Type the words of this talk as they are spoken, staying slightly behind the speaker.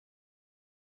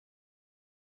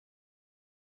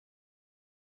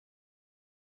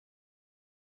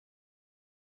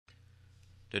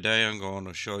Today I'm going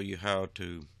to show you how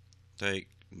to take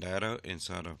data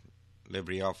inside of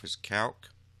LibreOffice Calc.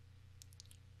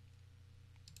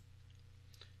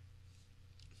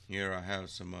 Here I have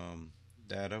some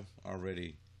data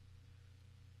already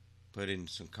put in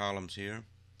some columns here,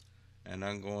 and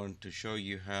I'm going to show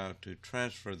you how to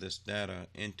transfer this data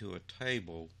into a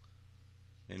table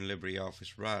in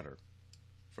LibreOffice Writer.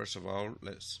 First of all,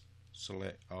 let's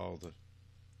select all the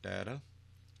data,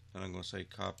 and I'm going to say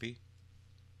copy.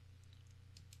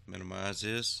 Minimize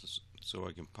this so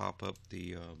I can pop up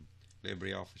the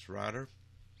LibreOffice Writer.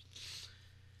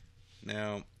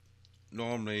 Now,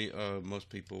 normally most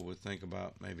people would think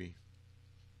about maybe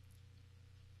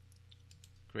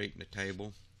creating a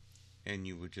table and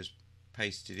you would just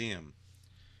paste it in.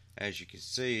 As you can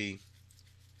see,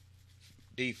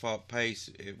 default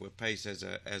paste, it would paste as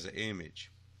an image.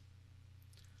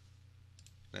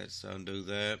 Let's undo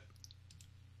that.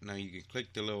 Now you can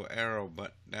click the little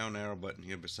down arrow button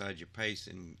here beside your paste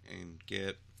and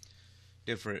get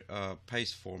different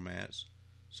paste formats.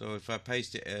 So if I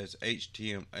paste it as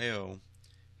HTML,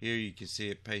 here you can see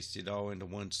it pasted all into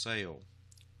one cell.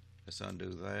 Let's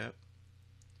undo that.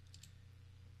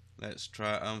 Let's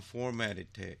try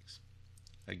unformatted text.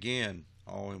 Again,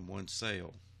 all in one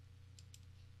cell.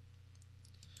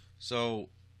 So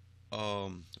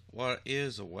what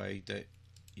is a way that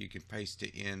you can paste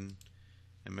it in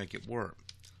and make it work?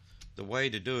 The way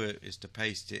to do it is to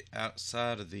paste it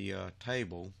outside of the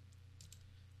table,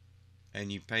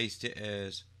 and you paste it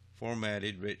as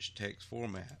formatted rich text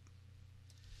format.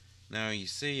 Now you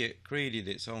see it created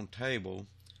its own table,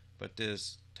 but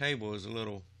this table is a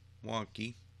little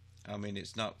wonky. I mean,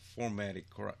 it's not formatted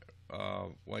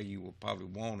way you would probably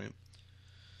want it.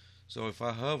 So if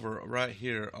I hover right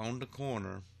here on the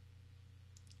corner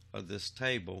of this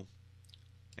table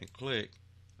and click,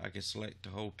 I can select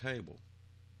the whole table.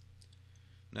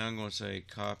 Now I'm going to say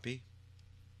copy,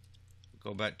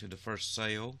 go back to the first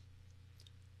cell,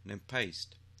 and then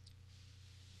paste.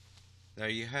 There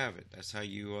you have it. That's how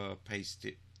you paste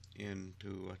it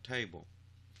into a table.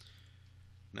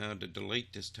 Now to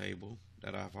delete this table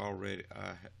that I've already,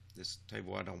 this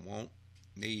table I don't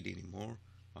need anymore,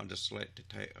 I'll just select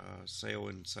the cell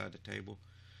inside the table.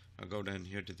 I'll go down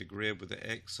here to the grid with the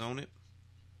X on it,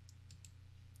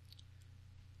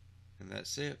 and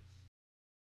that's it.